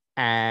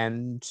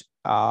 and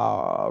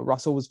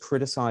Russell was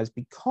criticized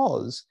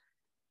because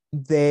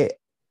there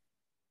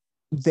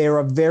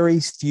are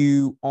very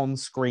few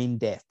on-screen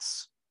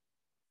deaths.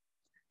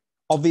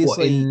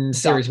 Obviously, in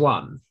series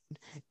 1,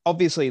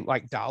 obviously,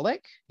 like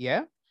Dalek,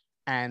 yeah,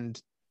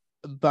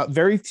 but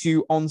very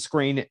few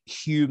on-screen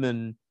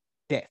human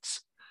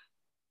deaths.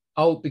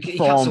 Oh, because he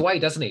cuts away,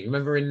 doesn't he?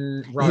 Remember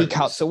in Rose, he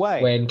cuts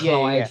away when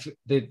Clive,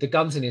 the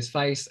gun's in his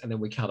face, and then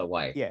we cut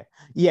away.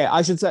 Yeah.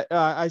 I should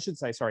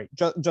say, sorry,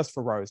 just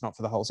for Rose, not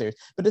for the whole series.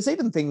 But it's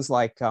even things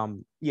like,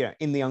 in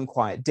The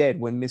Unquiet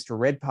Dead, when Mr.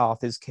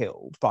 Redpath is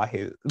killed by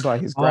his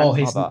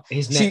grandmother.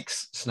 His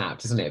neck's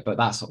snapped, isn't it? But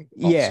that's off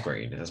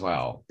screen as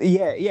well.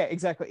 Yeah,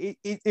 exactly.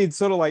 It's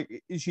sort of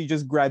like she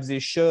just grabs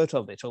his shirt a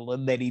little,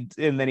 and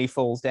then he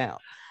falls down.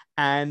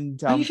 And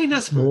don't you think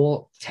that's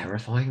more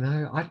terrifying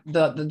though?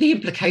 The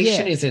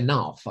implication is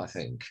enough, I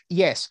think.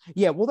 Yes.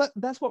 Yeah. Well,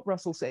 that's what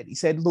Russell said. He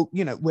said, look,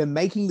 we're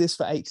making this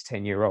for 8 to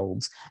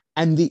 10-year-olds,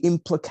 and the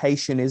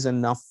implication is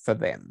enough for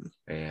them.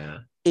 Yeah.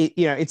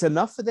 It's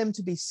enough for them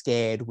to be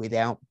scared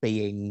without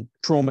being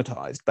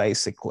traumatized,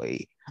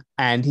 basically.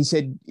 And he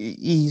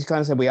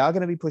kind of said, we are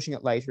going to be pushing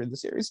it later in the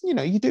series.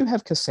 You do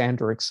have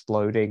Cassandra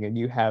exploding, and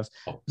you have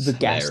the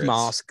gas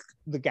mask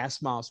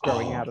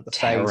growing out of the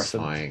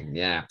terrifying, face.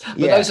 Yeah.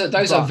 But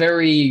those are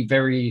very,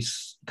 very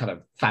kind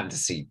of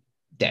fantasy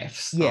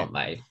deaths, aren't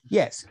they?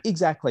 Yes,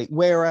 exactly.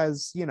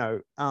 Whereas,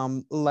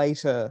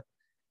 later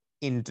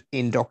in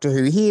Doctor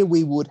Who, here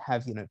we would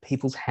have,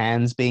 people's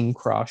hands being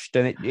crushed,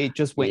 and it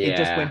just went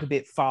a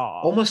bit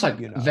far. Almost like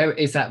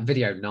it's that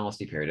video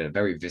nasty period, a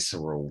very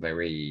visceral,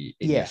 very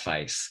in your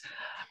face.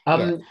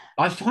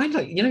 I find,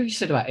 like, you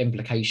said about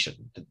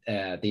implication,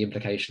 the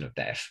implication of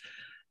death.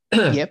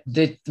 Yep.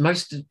 The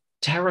most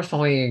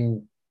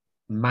terrifying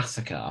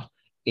massacre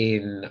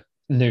in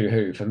New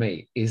Who for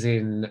me is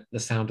in The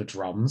Sound of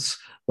Drums,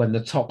 when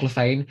the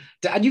Toclophane,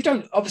 and you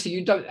don't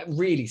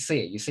really see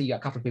it. You see a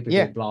couple of people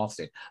getting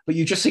blasted, but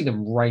you just see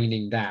them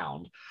raining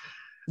down.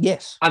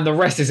 Yes. And the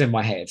rest is in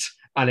my head,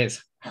 and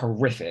it's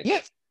horrific.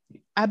 Yeah,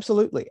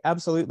 absolutely.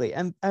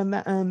 And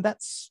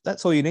that's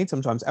all you need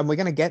sometimes. And we're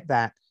going to get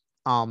that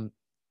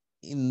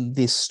in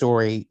this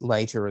story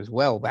later as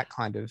well, that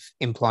kind of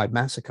implied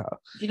massacre.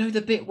 The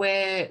bit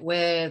where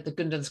the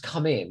Gundans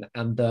come in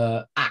and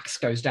the axe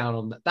goes down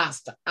on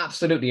that's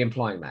absolutely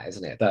implying that,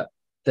 isn't it? That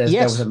there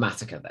was a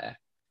massacre there.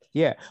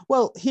 Yeah.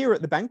 Well, here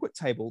at the banquet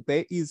table,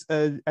 there is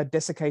a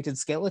desiccated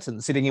skeleton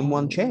sitting in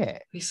one chair.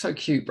 He's so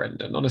cute,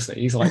 Brendan.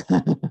 Honestly, he's like,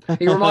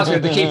 he reminds me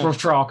of the Keeper of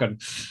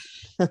Traken.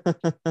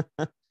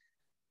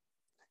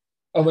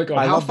 Oh my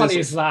God, how funny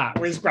is that?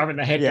 We're just grabbing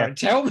the head going,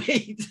 tell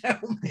me.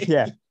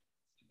 Yeah.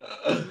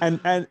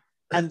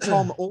 And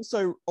Tom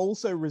also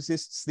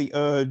resists the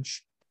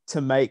urge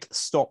to make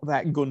 "Stop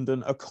That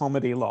Gundan" a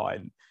comedy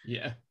line.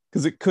 Yeah.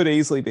 Because it could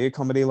easily be a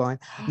comedy line.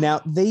 Now,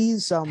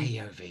 these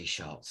POV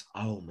shots.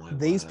 Oh my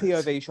These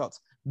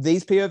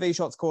POV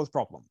shots cause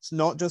problems,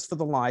 not just for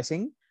the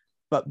lighting,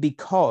 but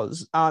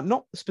because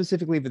not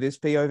specifically for this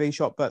POV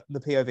shot, but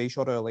the POV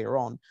shot earlier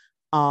on.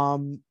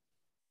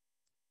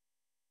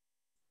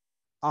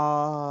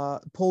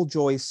 Paul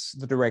Joyce,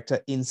 the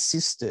director,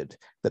 insisted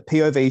that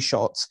POV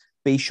shots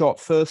be shot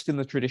first in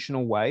the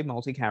traditional way,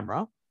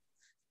 multi-camera,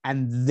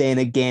 and then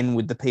again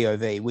with the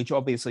POV, which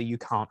obviously you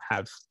can't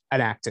have an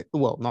actor,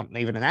 well, not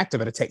even an actor,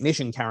 but a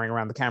technician carrying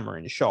around the camera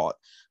in a shot.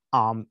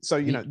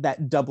 So,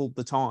 that doubled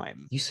the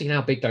time. You seen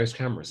how big those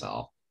cameras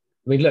are?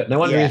 I mean, look, no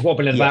wonder he's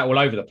wobbling about all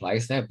over the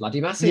place. They're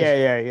bloody massive.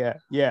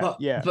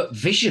 Yeah. But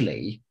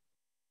visually,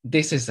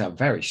 this is a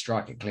very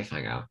striking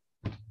cliffhanger.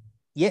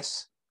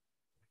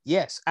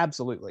 Yes,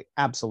 absolutely.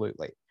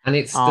 And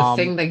it's the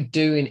thing they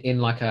do in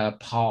like a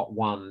part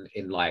 1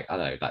 in, like, I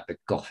don't know, like the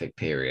Gothic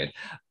period,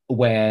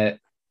 where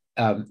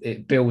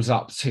it builds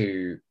up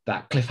to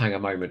that cliffhanger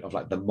moment of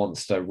like the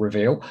monster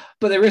reveal,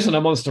 but there isn't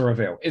a monster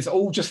reveal. It's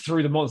all just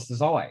through the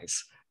monster's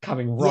eyes.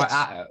 coming right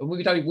at her.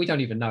 We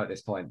don't even know at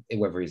this point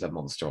whether he's a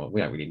monster or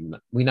we don't really know.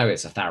 We know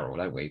it's a Tharrell,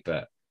 don't we?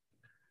 But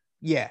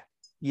yeah,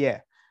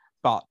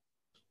 but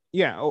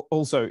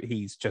also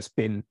he's just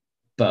been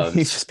burned.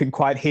 He's just been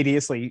quite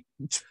hideously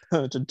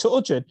burnt and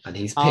tortured, and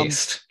he's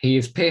pissed. He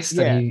is pissed,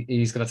 and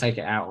he's going to take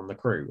it out on the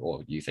crew.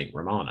 Or you think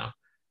Romana?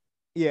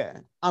 Yeah,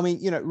 I mean,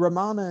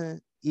 Romana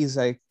is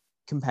a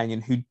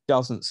companion who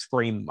doesn't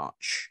scream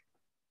much.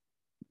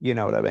 You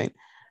know what I mean?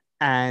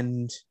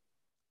 And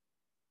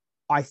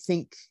I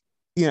think,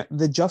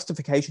 the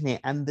justification here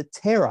and the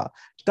terror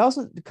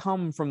doesn't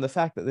come from the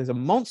fact that there's a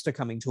monster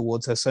coming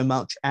towards her so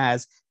much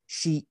as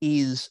she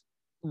is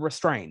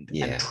restrained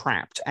and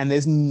trapped, and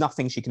there's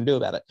nothing she can do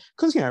about it.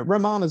 Because,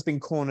 Romana's been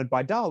cornered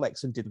by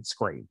Daleks and didn't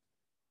scream.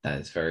 That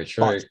is very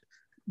true.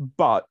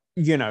 But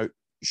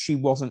she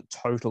wasn't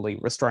totally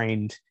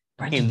restrained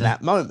in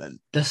that moment.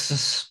 The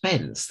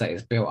suspense that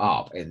is built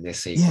up in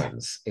this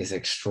sequence is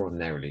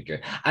extraordinarily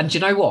good. And do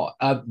you know what?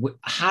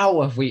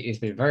 How have we? It's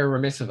been very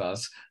remiss of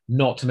us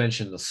not to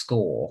mention the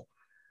score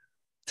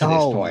to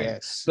this point.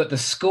 Yes. But the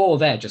score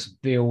there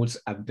just builds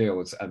and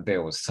builds and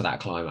builds to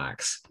that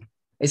climax.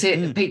 Is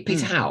it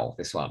Peter Howe,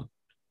 this one?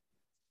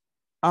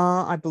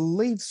 I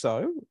believe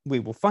so. We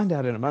will find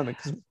out in a moment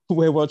because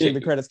we're watching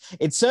the credits.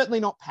 It's certainly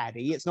not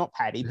Paddy. It's not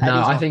Paddy.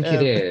 No, I think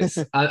it is.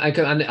 I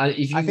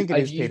think it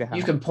is Peter Howe.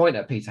 You can point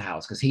at Peter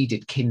Howe because he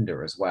did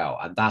Kinder as well,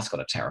 and that's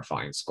got a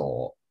terrifying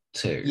score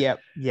too.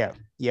 Yep. Do you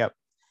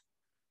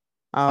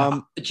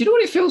know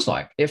what it feels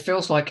like? It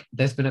feels like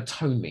there's been a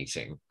tone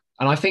meeting.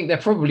 And I think there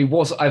probably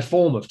was a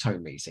form of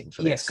tone meeting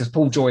for this because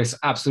Paul Joyce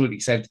absolutely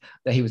said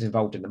that he was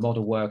involved in the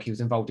model work. He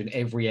was involved in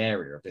every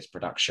area of this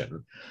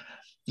production.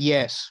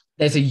 Yes.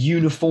 There's a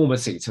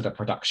uniformity to the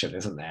production,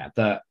 isn't there?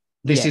 That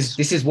this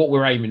is what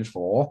we're aiming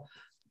for.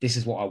 This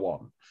is what I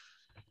want.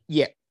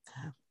 Yeah.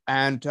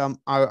 And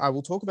I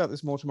will talk about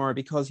this more tomorrow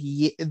because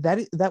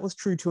that was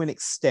true to an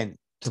extent.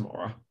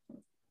 Tomorrow,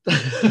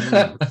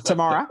 I'll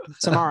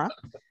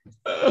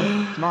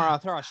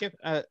throw a shrimp.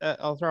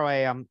 I'll throw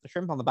a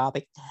shrimp on the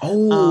barbie.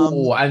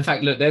 Oh, in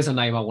fact, look, there's a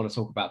name I want to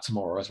talk about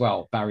tomorrow as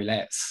well. Barry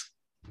Letts.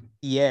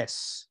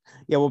 Yes.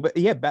 Yeah. Well, but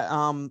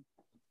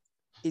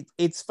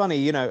it's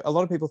funny. A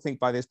lot of people think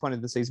by this point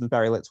in the season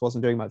Barry Letts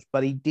wasn't doing much,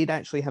 but he did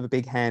actually have a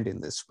big hand in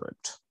this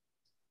script.